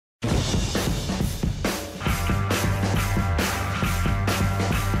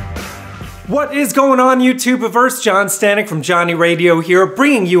What is going on, YouTubeverse? John Stanek from Johnny Radio here,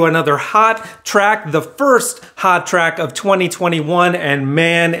 bringing you another hot track, the first hot track of 2021, and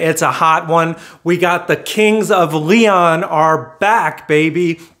man, it's a hot one. We got the Kings of Leon are back,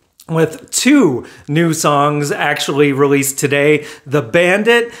 baby, with two new songs actually released today, The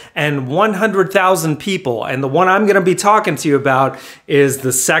Bandit and 100,000 People. And the one I'm going to be talking to you about is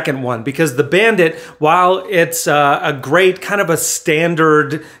the second one, because The Bandit, while it's a great kind of a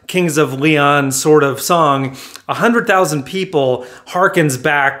standard Kings of Leon sort of song, 100,000 People harkens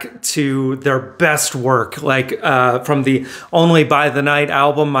back to their best work, like from the Only by the Night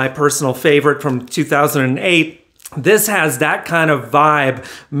album, my personal favorite from 2008. This has that kind of vibe,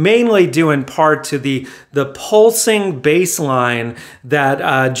 mainly due in part to the pulsing bass line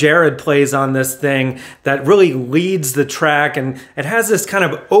that Jared plays on this thing that really leads the track, and it has this kind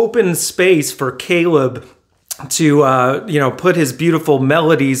of open space for Caleb to put his beautiful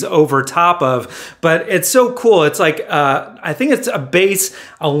melodies over top of. But it's so cool. It's like I think it's a bass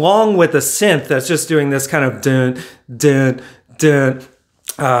along with a synth that's just doing this kind of dun dun dun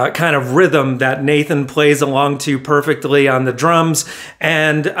kind of rhythm that Nathan plays along to perfectly on the drums.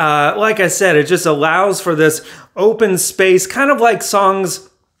 And like I said, it just allows for this open space, kind of like songs,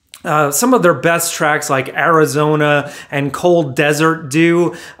 some of their best tracks like Arizona and Cold Desert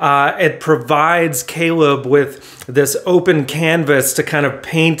do. It provides Caleb with this open canvas to kind of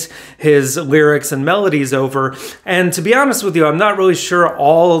paint his lyrics and melodies over. And to be honest with you, I'm not really sure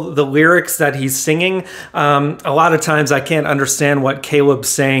all the lyrics that he's singing. A lot of times I can't understand what Caleb's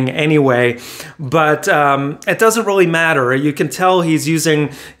saying anyway, but it doesn't really matter. You can tell he's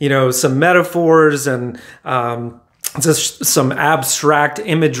using, some metaphors and just some abstract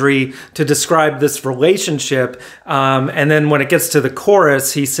imagery to describe this relationship. And then when it gets to the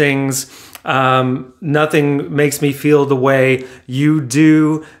chorus, he sings, nothing makes me feel the way you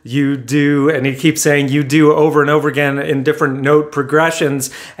do. And he keeps saying you do over and over again in different note progressions.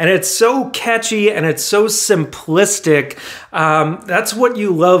 And it's so catchy and it's so simplistic. That's what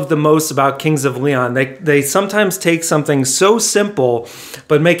you love the most about Kings of Leon. They sometimes take something so simple,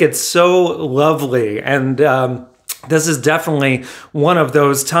 but make it so lovely. And this is definitely one of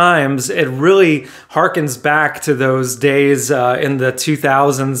those times. It really harkens back to those days in the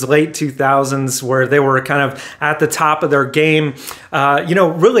 2000s, late 2000s, where they were kind of at the top of their game.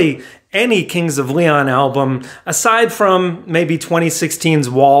 Really any Kings of Leon album, aside from maybe 2016's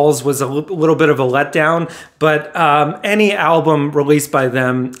Walls, was a little bit of a letdown, but any album released by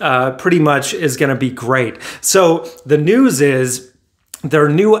them pretty much is going to be great. So the news is, their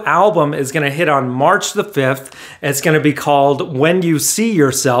new album is going to hit on March the 5th. It's going to be called When You See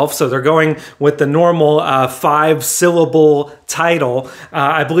Yourself. So they're going with the normal 5-syllable title.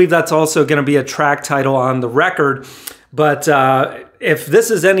 I believe that's also going to be a track title on the record. But if this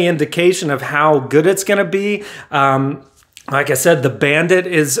is any indication of how good it's going to be, like I said, The Bandit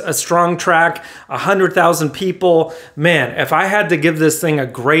is a strong track, 100,000 People. Man, if I had to give this thing a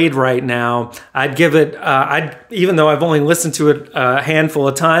grade right now, I'd give it, even though I've only listened to it a handful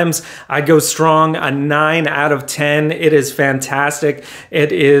of times, I'd go strong, a 9 out of 10. It is fantastic.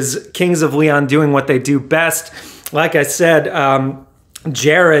 It is Kings of Leon doing what they do best. Like I said,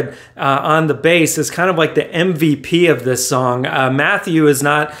 Jared on the bass is kind of like the MVP of this song. Matthew is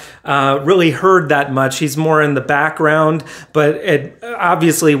not really heard that much. He's more in the background, but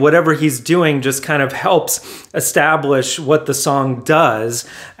obviously whatever he's doing just kind of helps establish what the song does.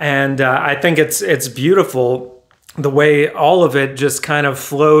 And I think it's beautiful, the way all of it just kind of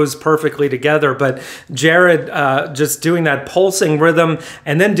flows perfectly together. But Jared just doing that pulsing rhythm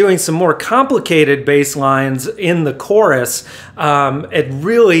and then doing some more complicated bass lines in the chorus, it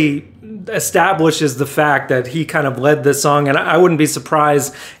really establishes the fact that he kind of led this song. And I wouldn't be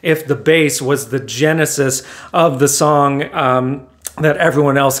surprised if the bass was the genesis of the song, that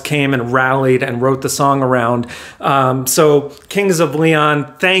everyone else came and rallied and wrote the song around. So Kings of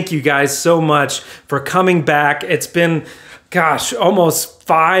Leon, thank you guys so much for coming back. It's been, gosh, almost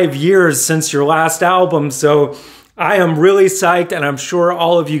 5 years since your last album. So I am really psyched, and I'm sure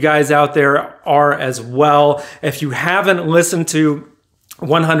all of you guys out there are as well. If you haven't listened to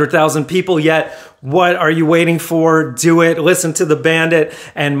 100,000 People yet, what are you waiting for? Do it. Listen to The Bandit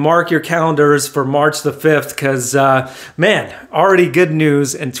and mark your calendars for March the 5th, because man, already good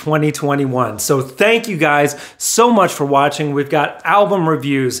news in 2021. So thank you guys so much for watching. We've got album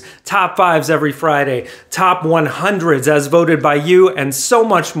reviews, top 5s every Friday, top 100s as voted by you, and so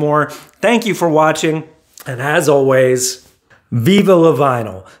much more. Thank you for watching, and as always, Viva la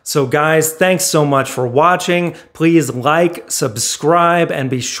vinyl. So guys, thanks so much for watching. Please like, subscribe, and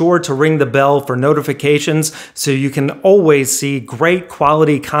be sure to ring the bell for notifications so you can always see great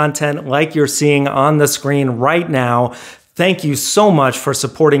quality content like you're seeing on the screen right now. Thank you so much for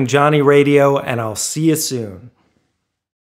supporting Johnny Radio, and I'll see you soon.